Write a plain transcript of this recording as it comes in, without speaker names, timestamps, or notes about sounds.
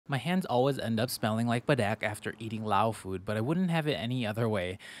My hands always end up smelling like badak after eating Lao food, but I wouldn't have it any other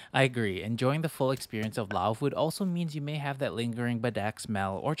way. I agree. Enjoying the full experience of Lao food also means you may have that lingering badak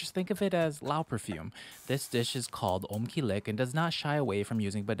smell, or just think of it as Lao perfume. This dish is called om kilik and does not shy away from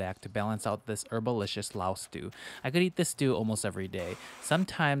using badak to balance out this herbalicious Lao stew. I could eat this stew almost every day.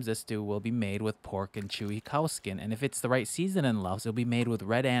 Sometimes this stew will be made with pork and chewy cow skin, and if it's the right season in Laos, it'll be made with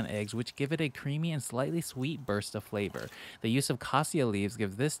red ant eggs, which give it a creamy and slightly sweet burst of flavor. The use of cassia leaves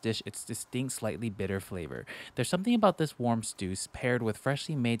gives this dish its distinct, slightly bitter flavor. There's something about this warm stew paired with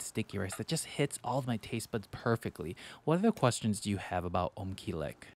freshly made sticky rice that just hits all of my taste buds perfectly. What other questions do you have about omkilek?